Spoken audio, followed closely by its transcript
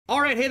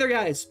Alright, hey there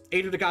guys,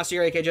 Adrian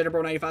DeCosta, aka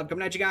Jenderbro95,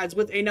 coming at you guys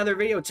with another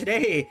video.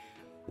 Today,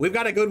 we've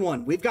got a good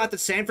one. We've got the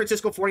San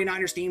Francisco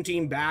 49ers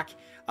team back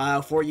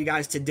for you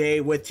guys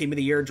today with Team of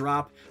the Year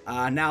drop.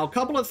 Now, a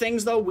couple of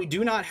things though, we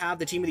do not have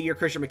the Team of the Year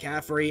Christian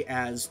McCaffrey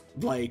as,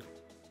 like,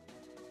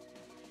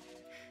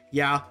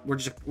 yeah, we're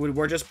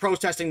just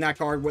protesting that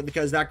card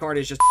because that card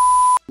is just,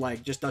 like,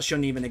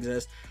 shouldn't even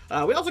exist.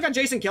 We also got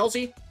Jason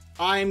Kelce.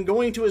 I'm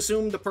going to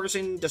assume the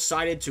person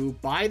decided to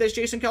buy this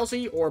Jason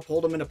Kelce or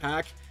pulled him in a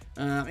pack.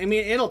 I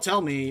mean, it'll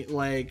tell me,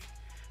 like,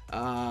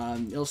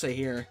 it'll say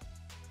here,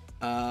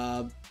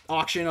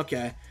 auction,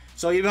 okay.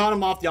 So you bought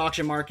him off the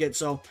auction market,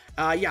 so,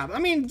 yeah, I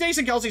mean,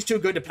 Jason Kelce's too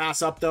good to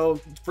pass up, though.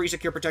 Free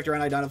secure protector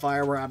and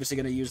identifier, we're obviously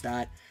going to use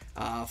that,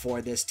 for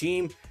this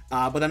team.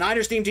 But the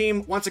Niners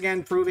team, once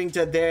again, proving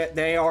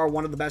they are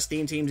one of the best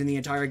teams in the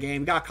entire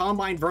game. We got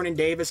Combine Vernon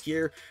Davis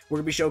here.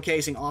 We're going to be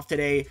showcasing off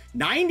today.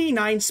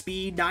 99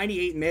 speed,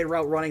 98 mid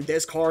route running.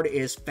 This card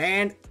is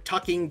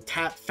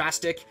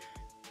fan-tucking-fastic.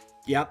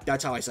 Yep,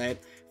 that's how I say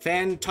it.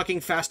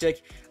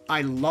 Fan-tucking-fastic.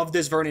 I love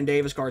this Vernon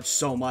Davis card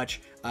so much.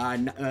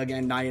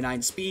 Again,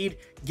 99 speed.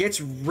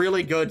 Gets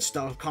really good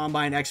stuff.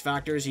 Combine X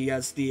factors. He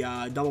has the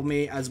double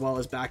me as well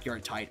as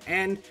backyard tight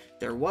end.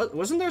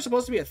 Wasn't there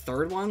supposed to be a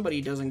third one, but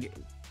he doesn't get...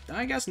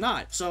 I guess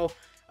not. So,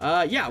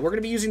 yeah, we're going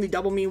to be using the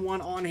double me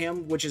one on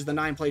him, which is the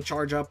 9-play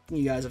charge up.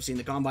 You guys have seen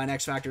the Combine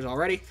X factors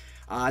already.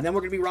 Then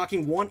we're going to be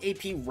rocking 1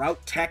 AP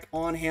Route Tech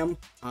on him.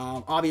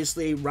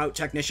 Obviously, Route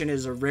Technician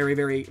is a very,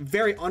 very,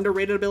 very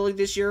underrated ability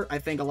this year. I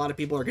think a lot of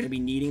people are going to be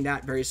needing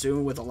that very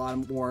soon with a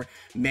lot more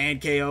man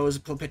KOs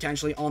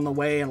potentially on the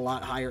way and a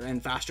lot higher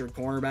and faster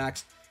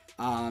cornerbacks.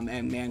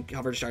 And man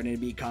coverage starting to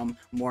become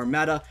more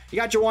meta. You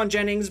got Jawan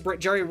Jennings,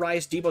 Jerry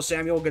Rice, Deebo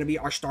Samuel going to be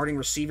our starting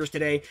receivers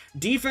today.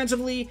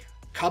 Defensively,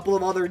 couple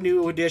of other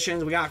new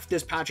additions. We got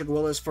this Patrick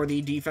Willis for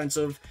the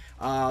defensive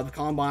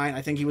combine.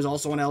 I think he was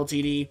also an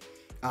LTD.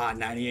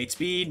 98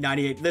 speed,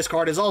 98. This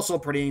card is also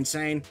pretty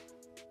insane.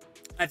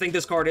 I think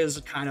this card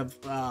is kind of,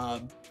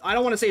 I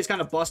don't want to say it's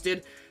kind of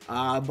busted,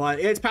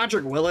 but it's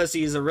Patrick Willis.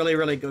 He's a really,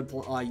 really good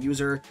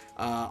user.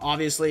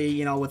 Obviously,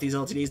 you know, with these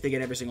LTDs, they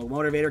get every single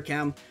motivator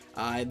chem.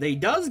 They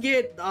does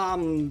get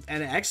an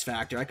X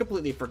Factor. I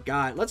completely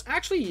forgot. Let's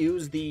actually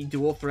use the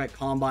dual threat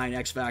combine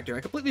X Factor. I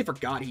completely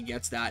forgot he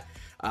gets that.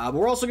 But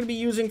we're also going to be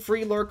using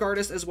free lurk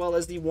artist as well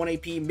as the 1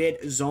 AP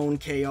mid zone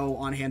KO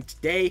on him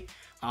today.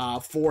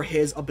 For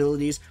his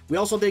abilities. We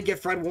also did get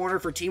Fred Warner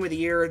for Team of the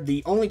Year,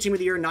 the only Team of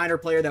the Year Niner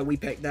player that we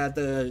picked, that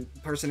the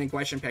person in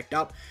question picked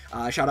up.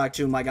 Shout out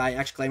to my guy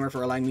Exclaimer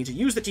for allowing me to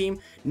use the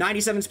team.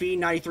 97 speed,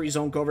 93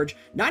 zone coverage.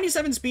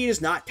 97 speed is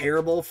not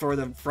terrible for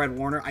the Fred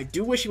Warner. I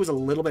do wish he was a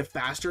little bit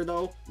faster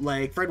though.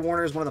 Like, Fred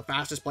Warner is one of the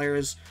fastest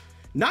players,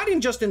 not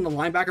in just in the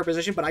linebacker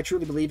position, but I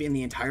truly believe in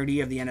the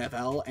entirety of the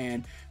NFL,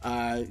 and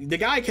the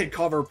guy can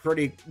cover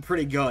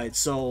pretty good,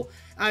 so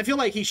I feel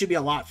like he should be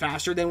a lot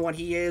faster than what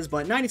he is,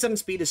 but 97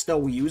 speed is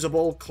still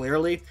usable,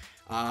 clearly.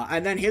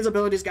 And then his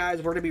abilities, guys,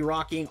 we're going to be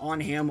rocking on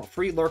him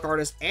free lurk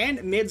artist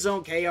and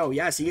mid-zone KO.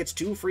 Yes, he gets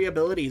 2 free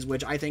abilities,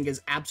 which I think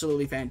is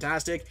absolutely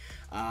fantastic,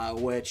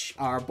 which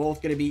are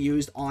both going to be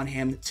used on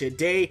him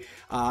today.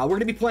 We're going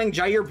to be playing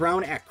Jair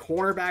Brown at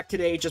cornerback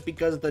today just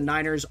because the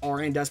Niners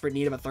are in desperate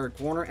need of a third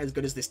corner. As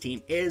good as this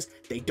team is,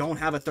 they don't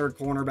have a third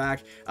cornerback.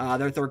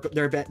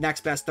 Their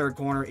next best third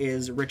corner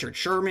is Richard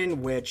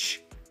Sherman,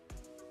 which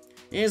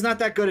is not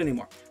that good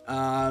anymore.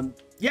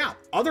 Yeah,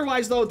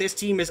 otherwise, though, this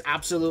team is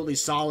absolutely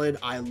solid.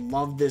 I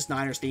love this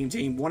Niners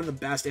team. One of the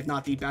best, if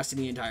not the best in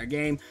the entire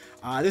game.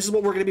 This is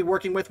what we're going to be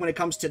working with when it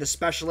comes to the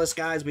specialists,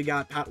 guys. We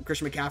got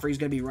Christian McCaffrey, who's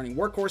going to be running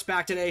workhorse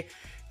back today.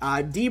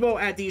 Deebo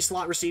at the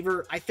slot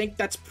receiver. I think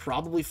that's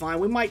probably fine.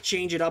 We might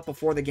change it up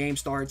before the game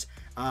starts.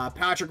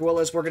 Patrick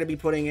Willis, we're going to be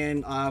putting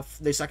in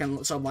the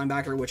second sub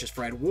linebacker, which is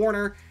Fred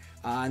Warner.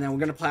 And then we're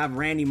going to have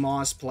Randy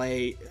Moss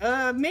play.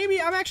 Maybe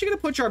I'm actually going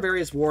to put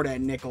Charvarius Ward at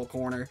nickel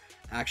corner,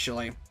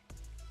 actually.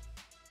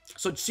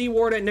 So C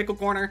Ward at nickel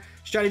corner.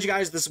 Strategy,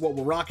 guys, this is what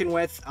we're rocking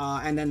with.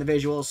 And then the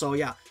visuals. So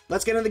yeah,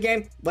 let's get into the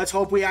game. Let's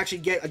hope we actually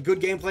get a good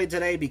gameplay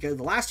today, because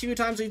the last few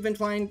times we've been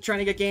trying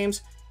to get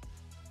games,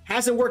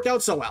 hasn't worked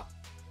out so well.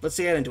 Let's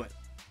get into it.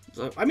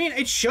 So, I mean,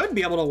 it should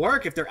be able to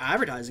work if they're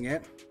advertising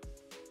it.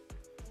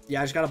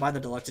 Yeah, I just got to buy the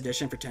deluxe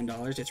edition for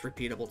 $10. It's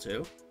repeatable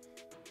too.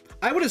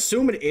 I would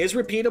assume it is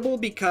repeatable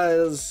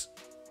because,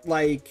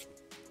 like,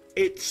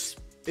 it's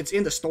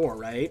in the store,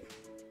 right?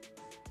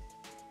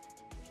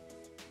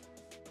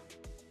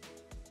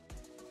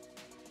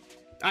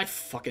 I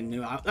fucking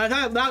knew.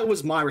 That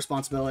was my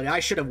responsibility. I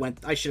should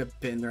have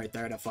been right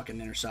there to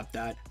fucking intercept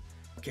that.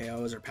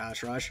 KOs or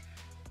pass rush.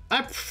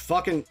 I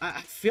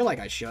feel like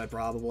I should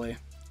probably.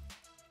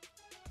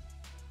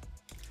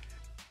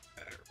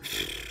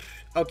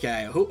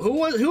 Okay,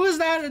 who is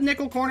that at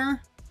nickel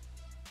corner?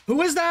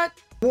 Who is that?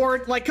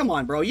 Ward, like, come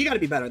on, bro. You got to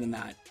be better than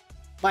that.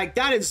 Like,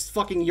 that is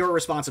fucking your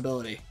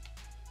responsibility.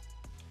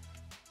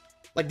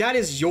 Like, that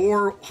is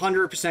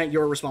 100%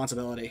 your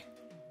responsibility.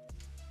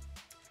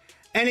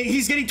 And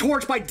he's getting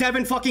torched by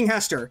Devin fucking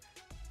Hester.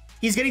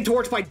 He's getting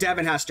torched by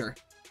Devin Hester.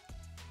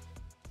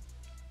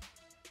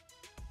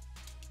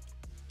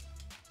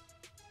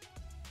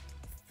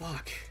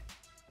 Fuck.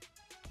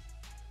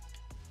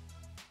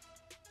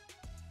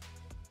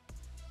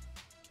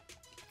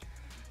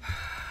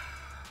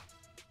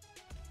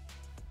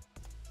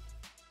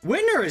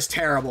 Whitner is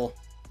terrible.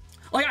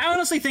 Like, I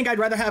honestly think I'd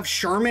rather have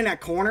Sherman at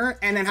corner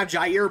and then have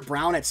Jair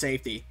Brown at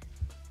safety.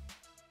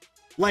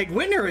 Like,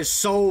 Whitner is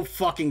so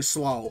fucking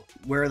slow.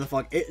 Where the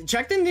fuck? It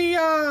checked in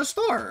the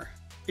store.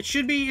 It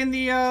should be in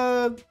the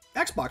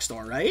Xbox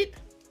store, right?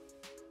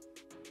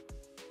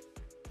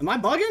 Am I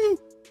bugging?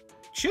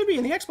 Should be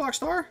in the Xbox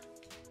store.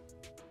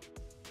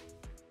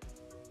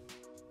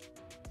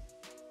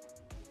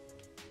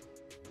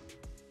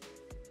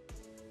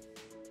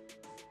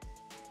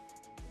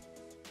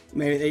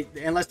 Maybe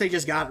they, unless they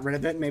just got rid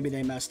of it, maybe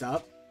they messed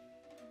up.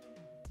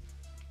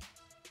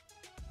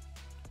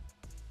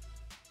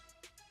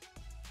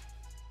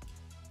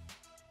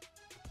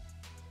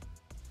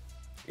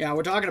 Yeah,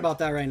 we're talking about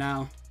that right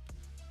now.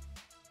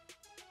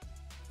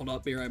 Hold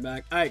up, be right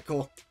back. All right,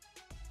 cool.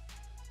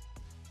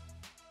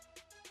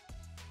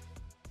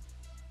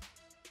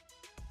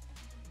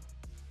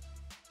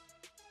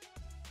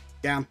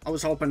 Damn, I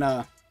was hoping,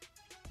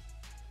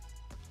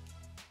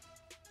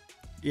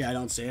 yeah, I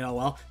don't see it. Oh,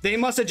 well. They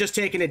must have just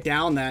taken it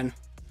down then.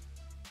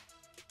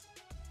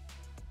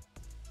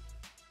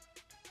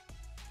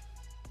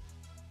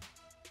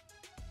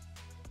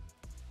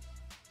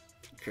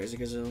 Crazy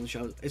because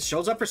it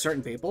shows up for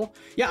certain people.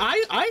 Yeah,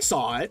 I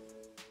saw it.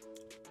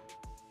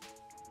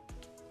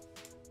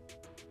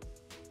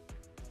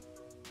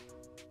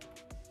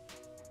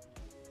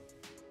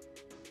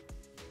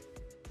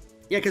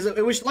 Yeah, because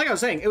it was, like I was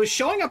saying, it was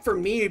showing up for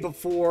me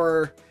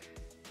before,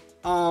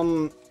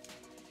 I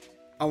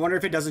wonder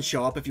if it doesn't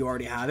show up if you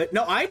already have it.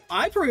 No,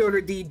 I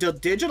pre-ordered the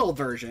digital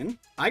version.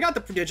 I got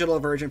the digital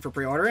version for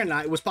pre-order, and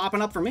it was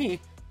popping up for me.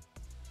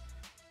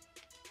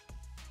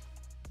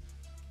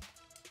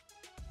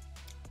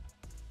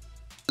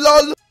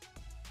 LOL!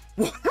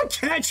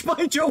 Catch by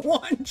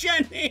Jawan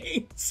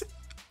Jennings!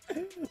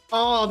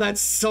 Oh,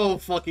 that's so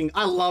fucking...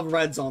 I love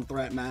Red Zone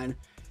Threat, man.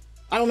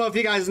 I don't know if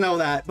you guys know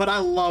that, but I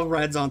love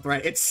Red Zone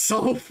Threat. It's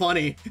so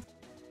funny.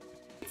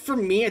 For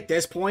me at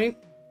this point,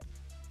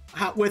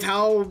 with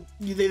how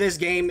this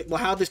game,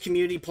 how this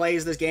community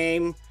plays this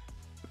game,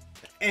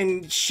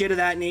 and shit of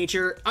that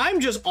nature, I'm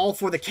just all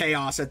for the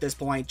chaos at this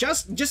point.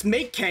 Just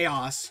make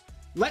chaos.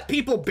 Let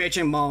people bitch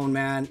and moan,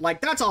 man. Like,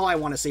 that's all I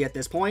want to see at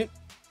this point.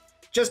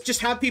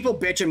 Just have people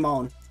bitch and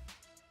moan.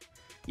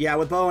 Yeah,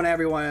 with Bo and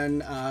everyone,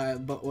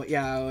 but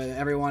yeah, with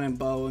everyone and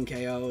Bo and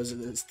KO is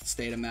the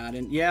state of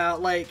Madden. Yeah,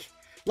 like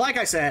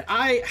I said,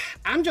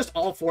 I'm just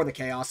all for the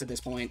chaos at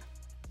this point.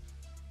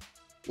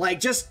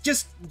 Like, just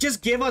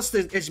give us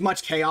as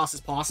much chaos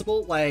as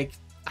possible. Like,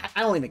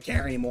 I don't even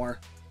care anymore.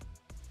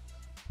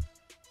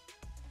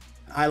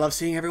 I love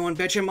seeing everyone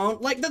bitch and moan.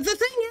 Like, the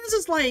thing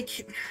is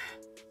like,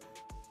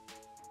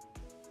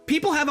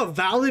 people have a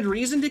valid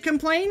reason to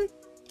complain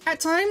at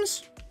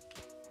times.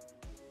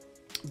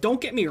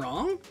 Don't get me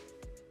wrong.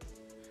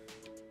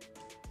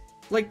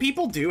 Like,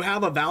 people do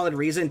have a valid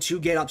reason to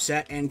get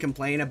upset and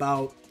complain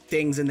about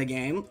things in the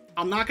game.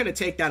 I'm not going to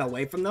take that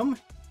away from them.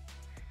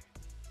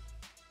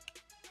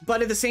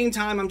 But at the same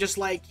time, I'm just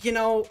like, you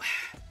know,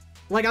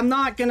 like, I'm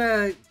not going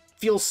to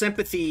feel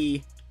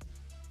sympathy.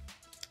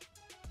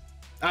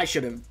 I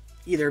should have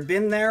either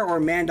been there or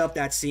manned up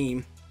that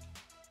seam.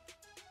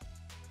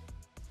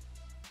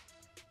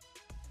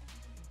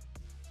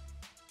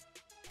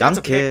 That's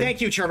a pick.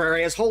 Thank you,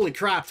 Travarius. Holy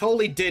crap.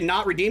 Totally did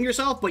not redeem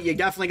yourself, but you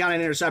definitely got an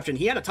interception.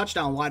 He had a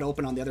touchdown wide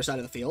open on the other side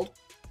of the field.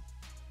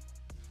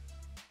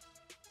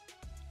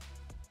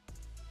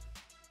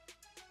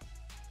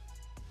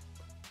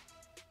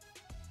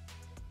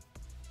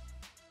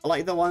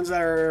 Like the ones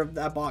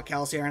that bought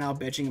Kelsey are now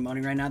bitching and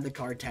moaning right now. The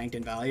card tanked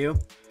in value.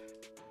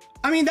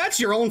 I mean, that's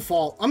your own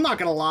fault. I'm not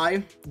gonna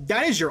lie.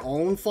 That is your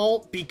own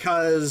fault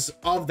because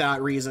of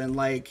that reason.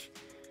 Like,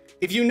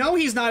 if you know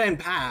he's not in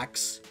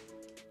packs,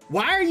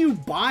 why are you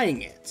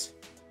buying it?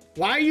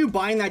 Why are you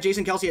buying that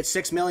Jason Kelsey at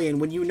 $6 million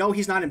when you know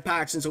he's not in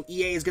packs, and so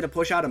EA is gonna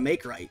push out a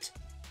make right?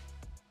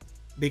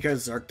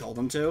 Because Zerk told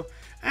him to.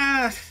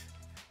 I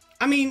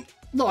mean,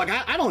 look,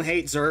 I don't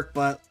hate Zerk,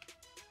 but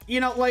you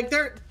know, like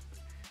there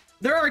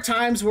are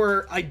times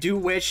where I do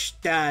wish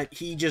that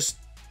he just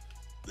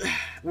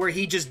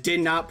did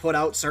not put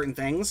out certain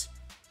things.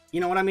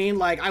 You know what I mean?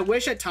 Like, I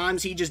wish at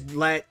times he just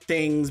let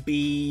things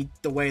be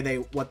the way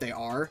what they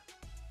are.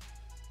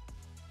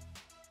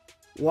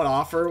 What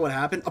offer? What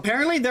happened?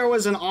 Apparently there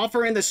was an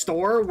offer in the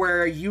store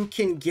where you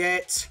can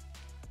get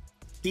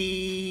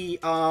the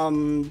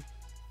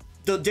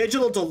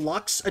digital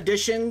deluxe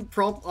edition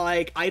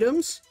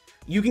items.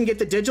 You can get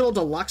the digital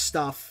deluxe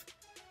stuff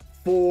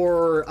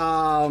for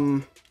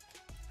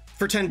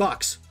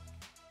 $10.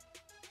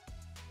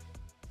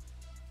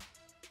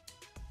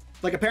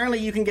 Like, apparently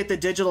you can get the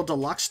digital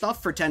deluxe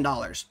stuff for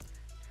 $10.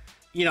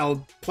 You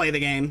know, play the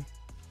game.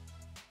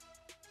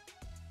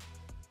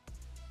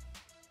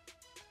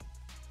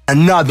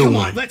 Another Come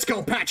one. on, let's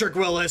go, Patrick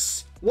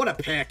Willis. What a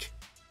pick.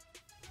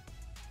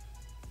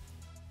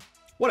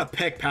 What a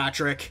pick,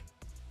 Patrick.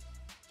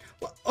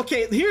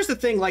 Okay, here's the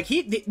thing. Like,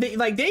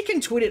 they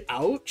can tweet it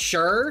out,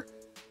 sure.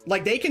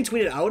 Like, they can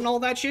tweet it out and all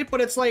that shit,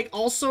 but it's, like,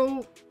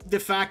 also the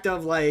fact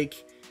of,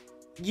 like,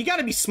 you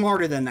gotta be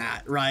smarter than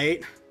that,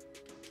 right?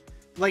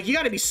 Like, you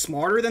gotta be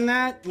smarter than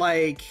that.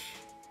 Like,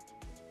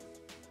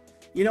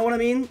 you know what I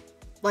mean?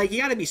 Like,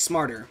 you gotta be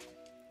smarter.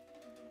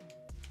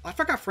 I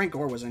forgot Frank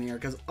Gore was in here,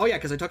 because, oh yeah,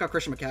 because I took out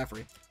Christian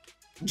McCaffrey.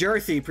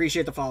 Jerthy,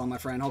 appreciate the follow, my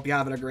friend. Hope you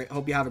have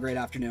a great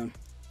afternoon.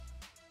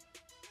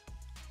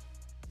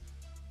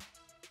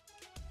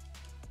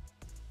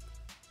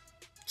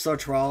 So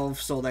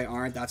 12, so they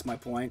aren't. That's my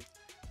point.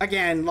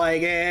 Again,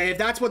 like, if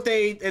that's what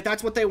they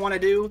want to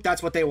do,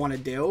 that's what they want to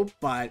do.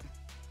 But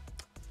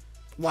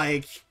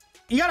like,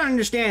 you gotta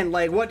understand,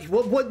 like,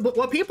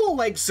 what people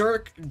like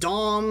Zerk,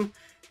 Dom,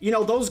 you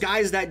know, those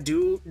guys that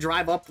do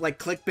drive up like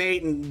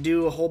clickbait and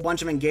do a whole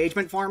bunch of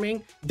engagement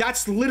farming.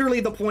 That's literally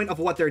the point of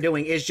what they're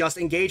doing, is just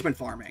engagement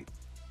farming.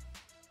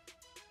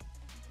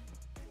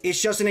 It's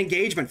just an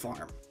engagement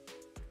farm.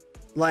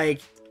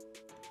 Like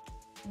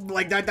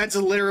that's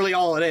literally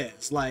all it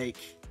is. Like,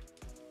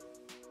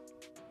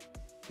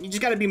 you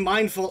just got to be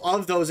mindful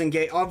of those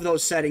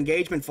said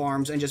engagement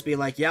farms and just be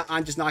like, yeah,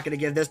 I'm just not going to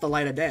give this the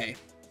light of day.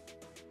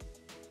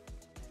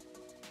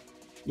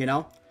 You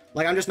know,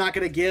 like, I'm just not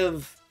going to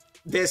give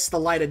this the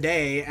light of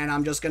day, and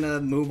I'm just going to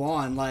move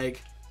on.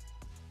 Like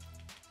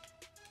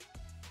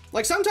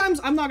sometimes,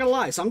 I'm not going to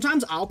lie,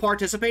 sometimes I'll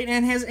participate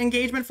in his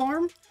engagement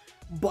farm.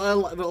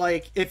 But,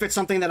 like, if it's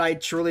something that I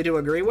truly do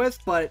agree with,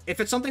 but if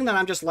it's something that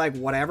I'm just, like,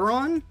 whatever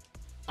on,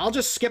 I'll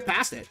just skip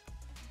past it.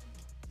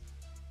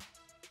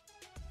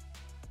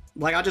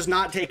 Like, I'll just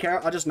not take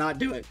care, I'll just not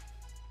do it.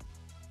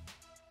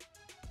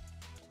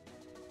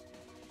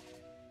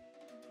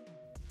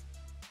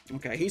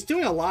 Okay, he's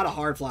doing a lot of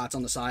hard flats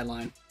on the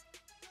sideline.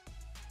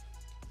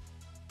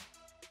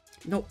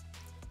 No.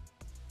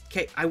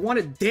 Okay, I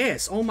wanted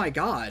this. Oh my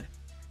god.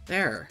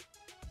 There.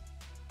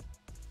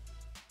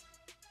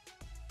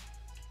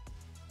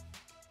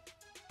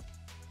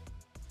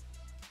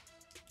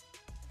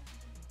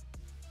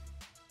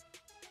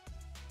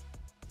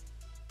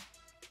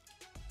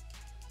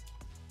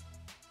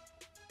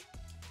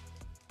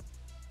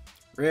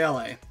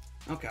 Really?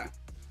 Okay.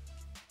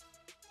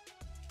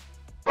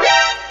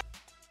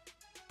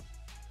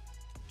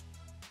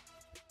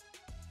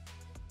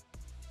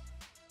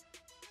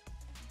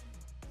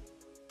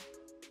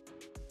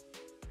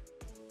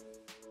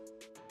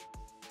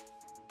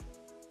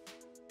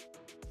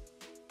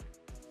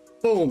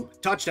 Boom.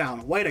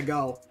 Touchdown. Way to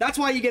go. That's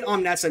why you get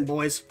omniscient,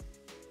 boys.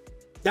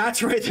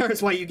 That's right there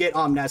is why you get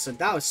omniscient.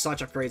 That was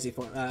such a crazy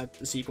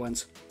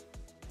sequence.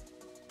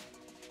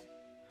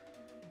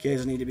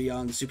 Kids need to be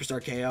on the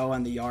Superstar KO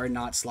and the yard,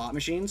 not slot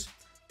machines.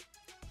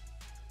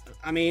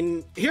 I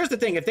mean, here's the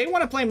thing. If they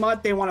want to play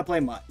mud, they want to play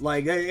mud.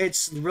 Like,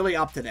 it's really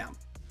up to them.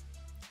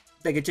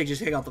 They could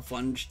just take out the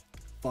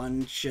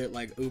fun shit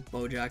like, oop,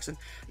 Bo Jackson.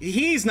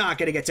 He's not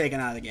going to get taken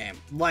out of the game.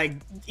 Like,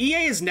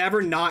 EA is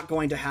never not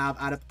going to have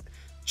out of...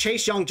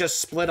 Chase Young just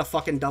split a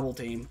fucking double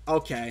team.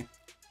 Okay.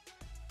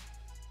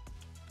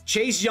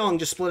 Chase Young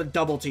just split a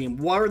double team.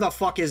 Where the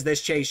fuck is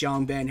this Chase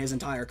Young been his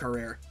entire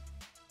career?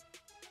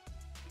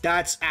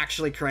 That's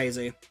actually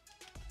crazy.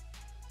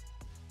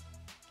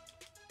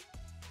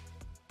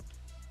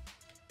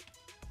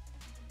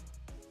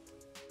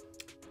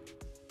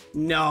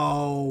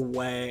 No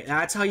way.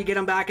 That's how you get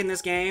him back in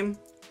this game?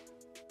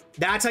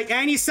 That's like,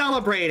 and he's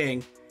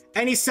celebrating.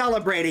 And he's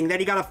celebrating that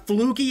he got a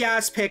fluky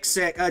ass pick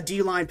six, a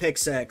D-line pick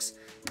six.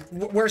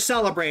 We're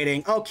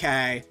celebrating.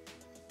 Okay.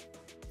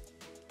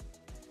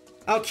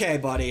 Okay,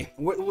 buddy.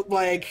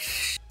 Like...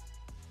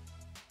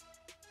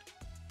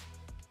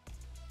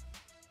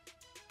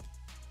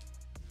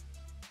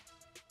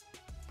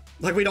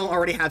 Like, we don't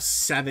already have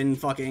 7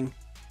 fucking...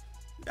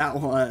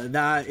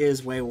 That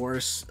is way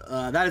worse.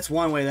 That is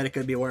one way that it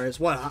could be worse.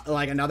 What,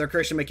 like another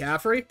Christian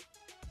McCaffrey?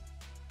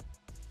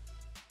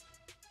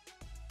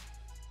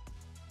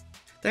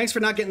 Thanks for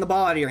not getting the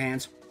ball out of your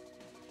hands.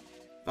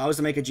 If I was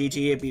to make a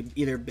GT, it'd be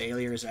either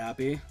Bailey or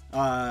Zappy.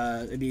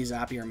 It'd be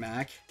Zappy or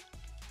Mac.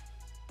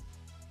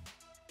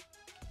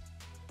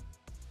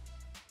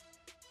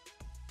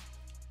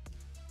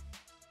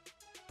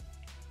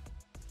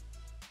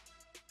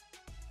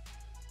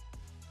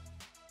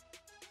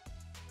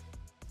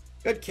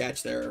 Good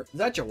catch there. Is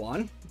that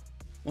Jawan?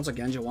 Once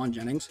again, Jawan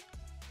Jennings.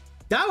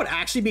 That would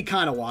actually be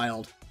kind of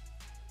wild.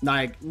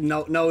 Like,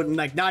 no,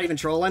 like, not even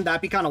trolling. That'd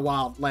be kind of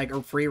wild. Like,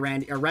 or free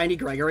Randy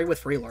Gregory with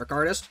free lurk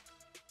artist.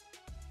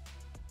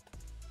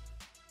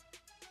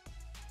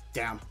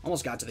 Damn,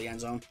 almost got to the end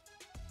zone.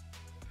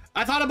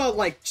 I thought about,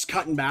 like, just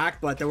cutting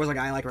back, but there was a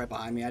guy, like, right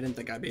behind me. I didn't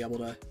think I'd be able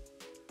to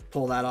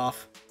pull that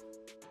off.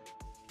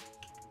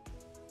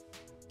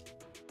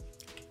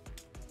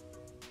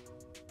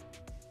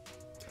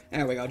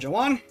 There we go,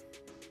 Jawan.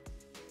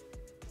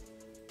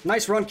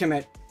 Nice run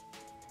commit.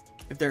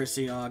 If they're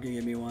Seahawk,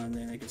 give me one,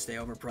 then they can stay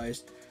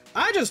overpriced.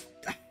 I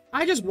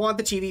just want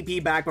the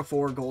TVP back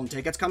before golden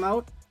tickets come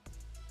out.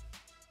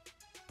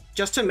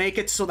 Just to make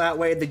it so that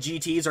way the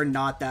GTs are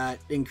not that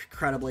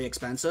incredibly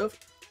expensive.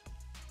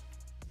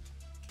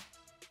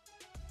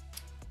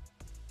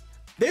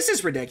 This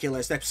is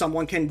ridiculous that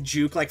someone can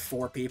juke like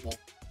 4 people.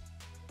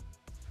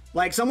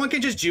 Like, someone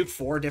can just juke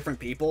 4 different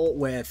people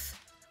with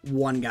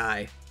one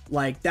guy.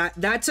 Like,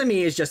 that to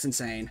me is just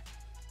insane.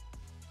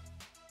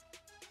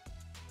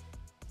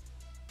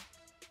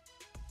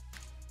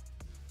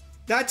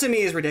 That to me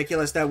is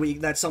ridiculous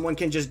that someone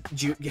can just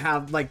juke,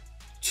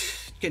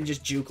 can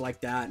just juke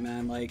like that,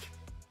 man. Like,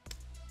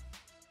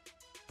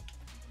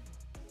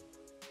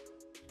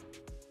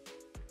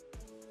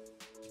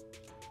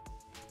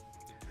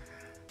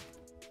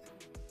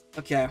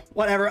 okay,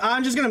 whatever.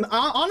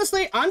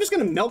 Honestly, I'm just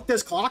gonna milk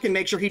this clock and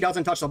make sure he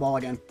doesn't touch the ball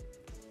again.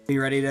 Be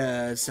ready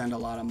to send a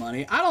lot of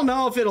money. I don't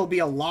know if it'll be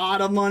a lot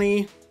of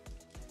money.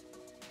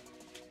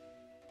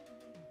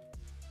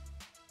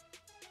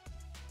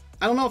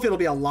 I don't know if it'll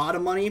be a lot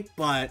of money,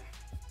 but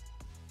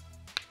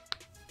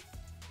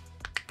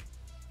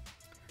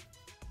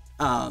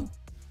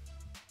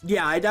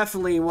yeah, I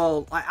definitely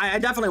will. I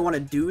definitely want to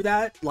do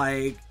that.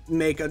 Like,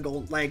 make a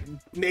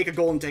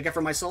golden ticket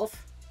for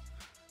myself.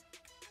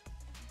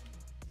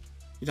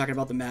 You're talking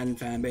about the Madden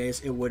fan base.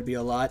 It would be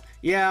a lot.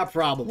 Yeah,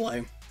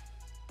 probably.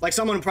 Like,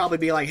 someone would probably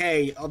be like,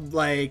 hey,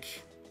 like,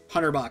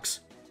 $100,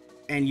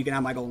 and you can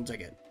have my golden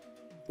ticket.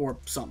 Or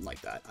something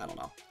like that. I don't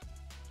know.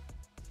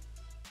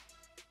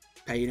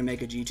 Pay you to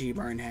make a GT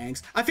Merton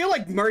Hanks. I feel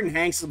like Merton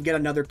Hanks will get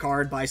another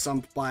card by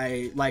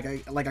like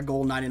a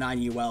gold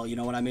 99 UL, you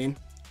know what I mean?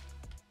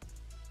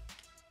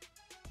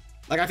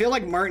 Like, I feel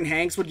like Merton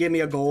Hanks would give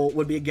me a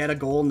gold, get a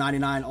gold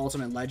 99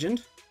 Ultimate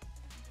Legend.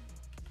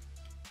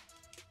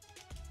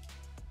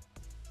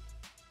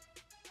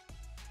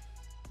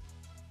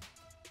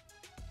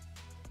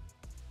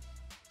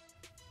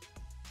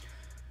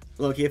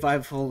 Look, if I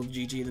have full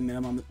GG, the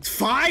minimum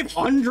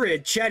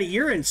 500. Chetty,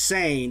 you're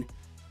insane.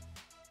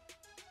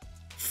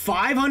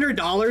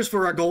 $500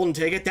 for a golden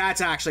ticket? That's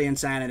actually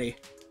insanity.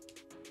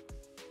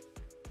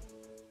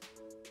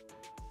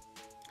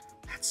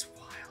 That's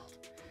wild.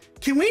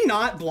 Can we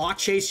not block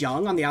Chase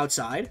Young on the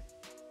outside?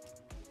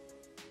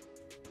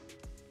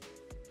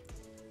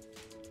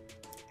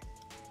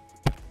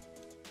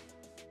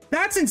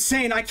 That's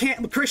insane. I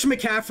can't. Christian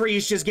McCaffrey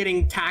is just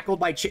getting tackled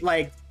by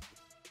like.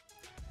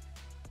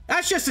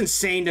 That's just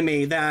insane to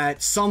me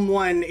that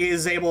someone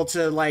is able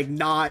to, like,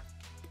 not...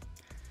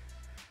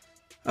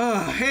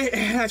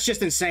 that's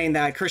just insane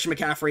that Christian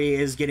McCaffrey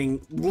is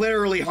getting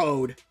literally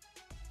hoed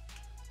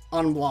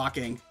on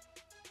blocking.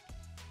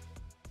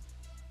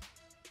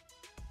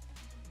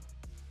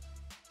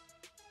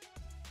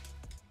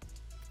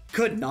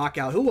 Good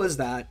knockout. Who was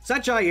that? Is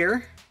that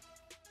Jair?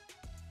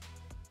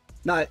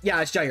 No,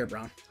 yeah, it's Jair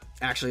Brown.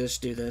 Actually, let's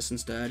do this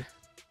instead.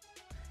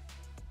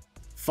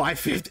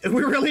 550.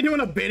 We're really doing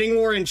a bidding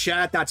war in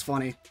chat? That's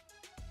funny.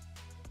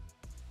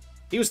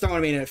 He was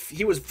throwing me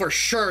he was for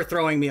sure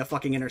throwing me a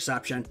fucking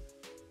interception.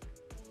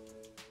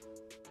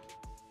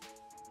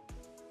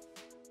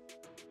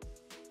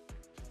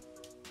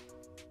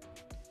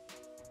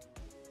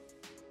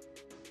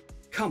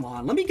 Come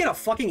on, let me get a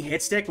fucking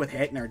hit stick with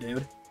Hittner,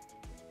 dude.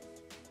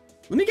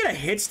 Let me get a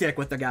hit stick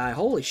with the guy.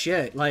 Holy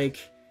shit, like...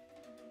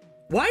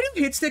 Why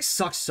do hit sticks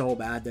suck so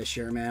bad this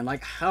year, man?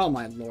 Like, oh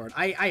my lord.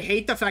 I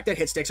hate the fact that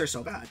hit sticks are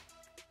so bad.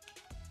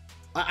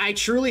 I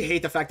truly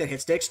hate the fact that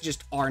hit sticks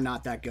just are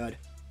not that good.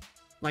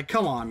 Like,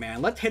 come on, man.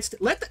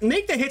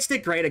 Make the hit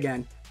stick great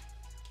again.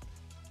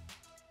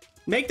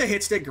 Make the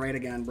hit stick great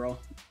again, bro.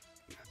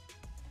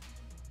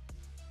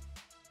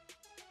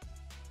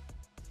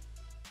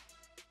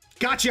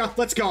 Gotcha.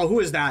 Let's go. Who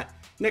is that?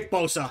 Nick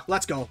Bosa.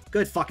 Let's go.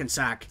 Good fucking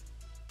sack.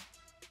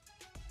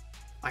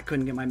 I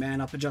couldn't get my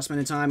man-up adjustment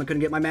in time. I couldn't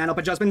get my man-up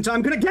adjustment in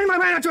time. Couldn't get my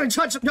man-up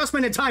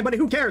adjustment in time, but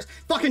who cares?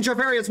 Fucking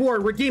Javarius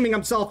Ward redeeming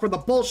himself for the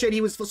bullshit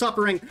he was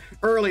suffering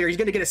earlier. He's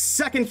gonna get a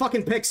second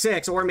fucking pick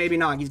 6, or maybe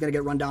not. He's gonna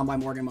get run down by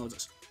Morgan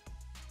Moses.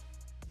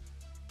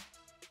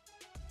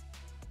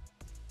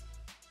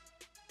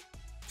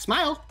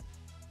 Smile.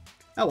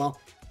 Oh well.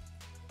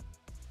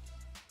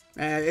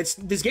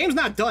 This game's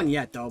not done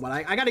yet though, but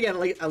I gotta get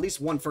at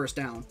least one first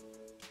down.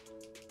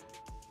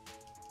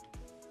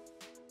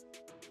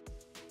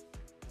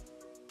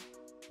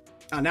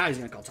 Oh, now he's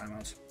gonna call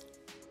timeouts.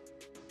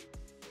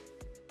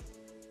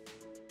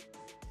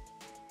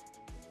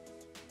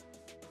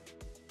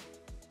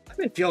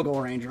 I'm in field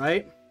goal range,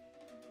 right?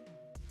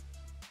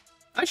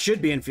 I should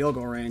be in field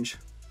goal range.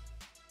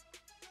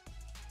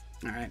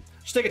 All right,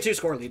 just take a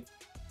 2-score lead.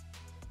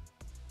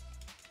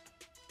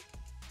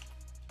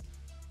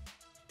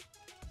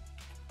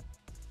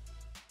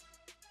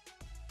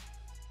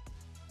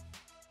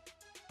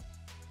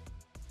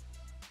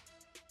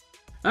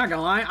 Not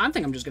gonna lie, I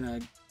think I'm just gonna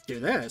do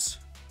this.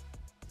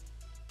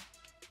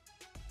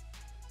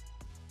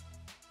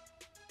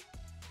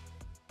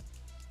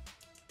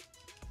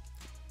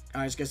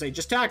 I was gonna say,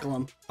 just tackle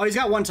him. Oh, he's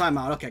got one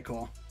timeout. Okay,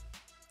 cool.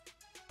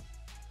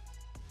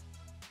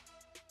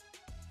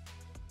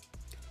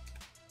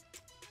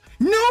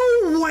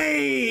 No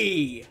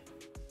way!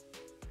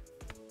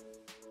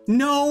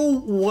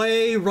 No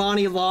way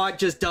Ronnie Lott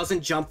just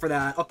doesn't jump for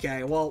that.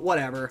 Okay, well,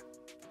 whatever.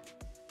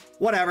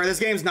 Whatever, this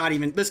game's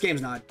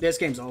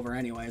over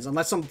anyways.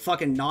 Unless some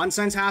fucking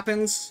nonsense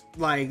happens,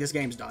 like, this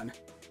game's done.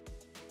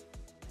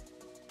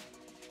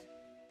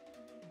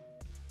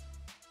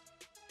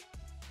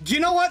 Do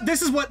you know what?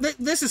 This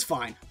is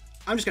fine.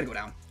 I'm just gonna go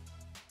down.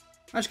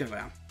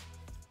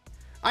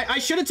 I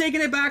should have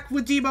taken it back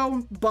with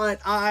Debo, but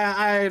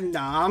I'm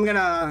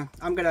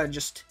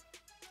just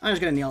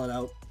gonna kneel it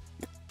out.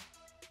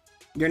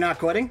 You're not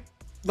quitting?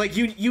 Like,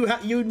 you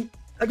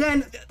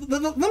again,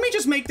 let me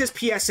just make this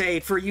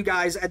PSA for you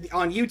guys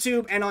on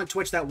YouTube and on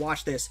Twitch that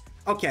watch this.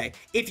 Okay,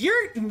 if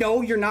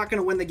you're not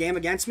gonna win the game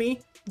against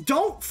me,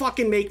 don't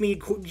fucking make me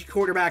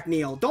quarterback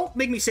kneel. Don't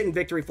make me sit in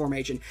victory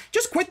formation.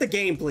 Just quit the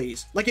game,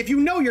 please. Like, if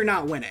you know you're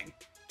not winning,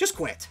 just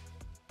quit.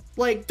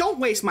 Like, don't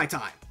waste my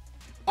time.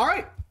 All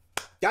right,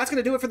 that's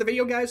gonna do it for the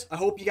video, guys. I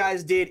hope you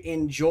guys did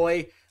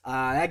enjoy.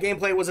 That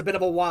gameplay was a bit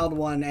of a wild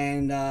one,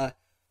 and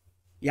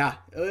yeah,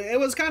 it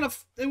was kind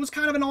of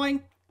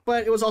annoying,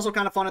 but it was also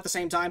kind of fun at the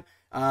same time.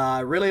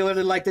 Really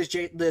like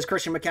this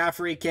Christian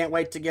McCaffrey. Can't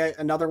wait to get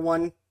another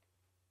one,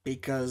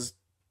 because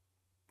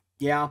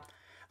yeah,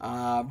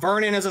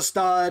 Vernon is a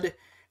stud.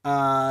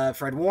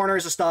 Fred Warner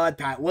is a stud.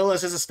 Pat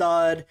Willis is a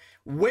stud.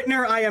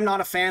 Whitner, I am not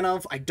a fan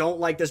of. I don't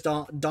like this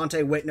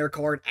Dante Whitner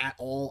card at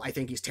all. I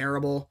think he's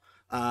terrible.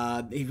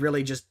 He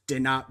really just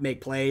did not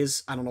make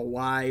plays. I don't know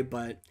why,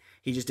 but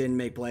he just didn't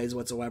make plays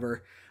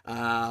whatsoever.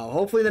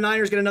 Hopefully the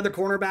Niners get another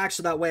cornerback,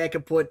 so that way I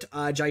could put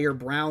Jair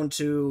Brown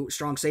to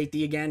strong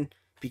safety again,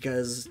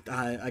 because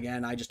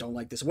again, I just don't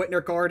like this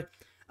Whitner card.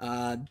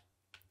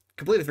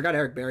 Completely forgot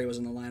Eric Berry was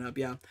in the lineup.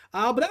 Yeah.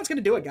 But that's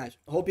gonna do it, guys.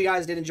 I hope you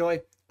guys did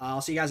enjoy.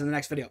 I'll see you guys in the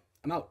next video.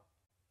 I'm out.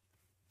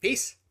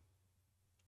 Peace.